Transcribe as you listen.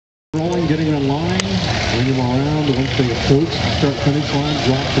getting in line, bring them around once they approach the start-finish line,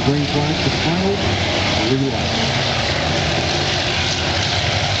 drop the green flag to final, relax.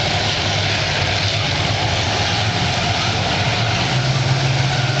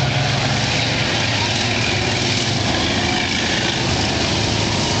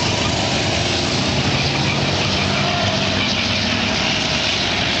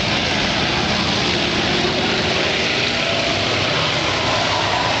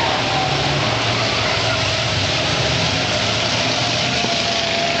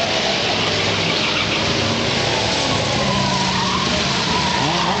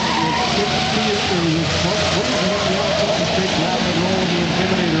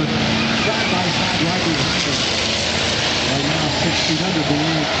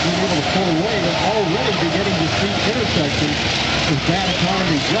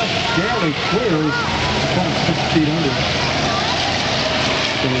 Barely clears about 6 feet under.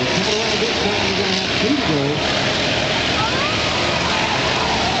 So coming around this time, we're going to have 2 to go.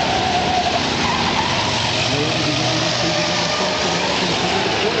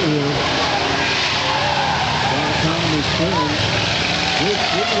 By the time we turn, we're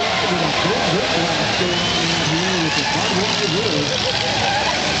looking at a big whiplash going on here with the Budweiser Wood.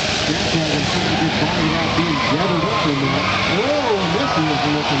 Snapdragon trying to get by without being gathered up in that. Whoa, and this is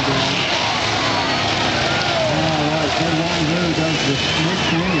looking bad. Alright, Ted Wong does the snake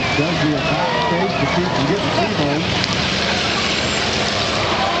thing. It does the about face to see if he can get the T-bone.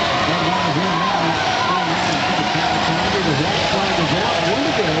 Ted Wong here now. The white flag is out. 1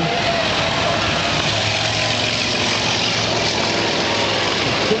 to go.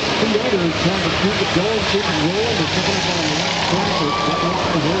 6 feet under, trying to keep it going, keep it rolling. They're coming up on the last track. That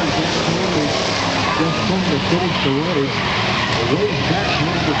line there is actually just trying to finish the race. The race back to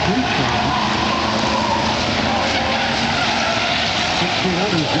number 2 time. 6 feet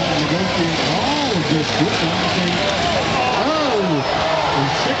under is going to negotiate all of this good line. Oh! And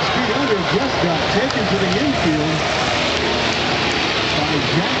 6 feet under just got taken to the infield by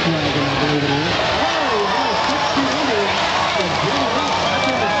Jack Dragon, I believe it is. Oh! Wow, 6 feet under is getting up back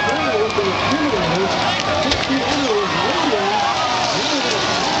in the corner with the accumulators. 6 feet under is leading. Now they're going to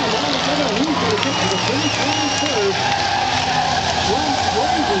find out together who's going to get to the finish line first. One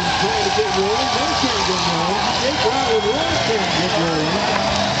Raven's trying to get rolling. They can't get rolling. Jake Brown and Roy can't get rolling.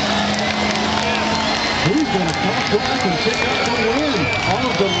 Who's going to come across and pick up the win? All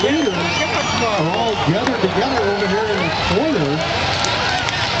of the leaders are all gathered together over here in the corner.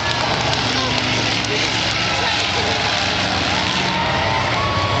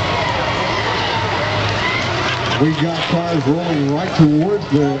 We got cars rolling right towards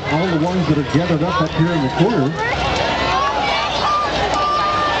all the ones that are gathered up here in the corner.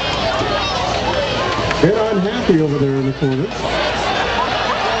 They're unhappy over there in the corner.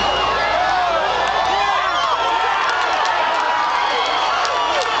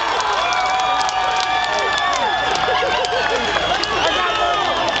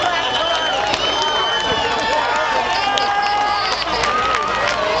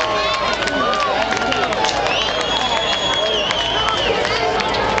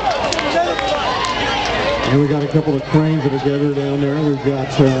 And we got a couple of cranes that are gathered down there. We've got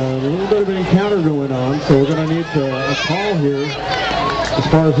a little bit of an encounter going on, so we're going to need a call here as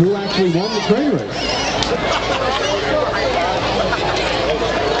far as who actually won the crane race.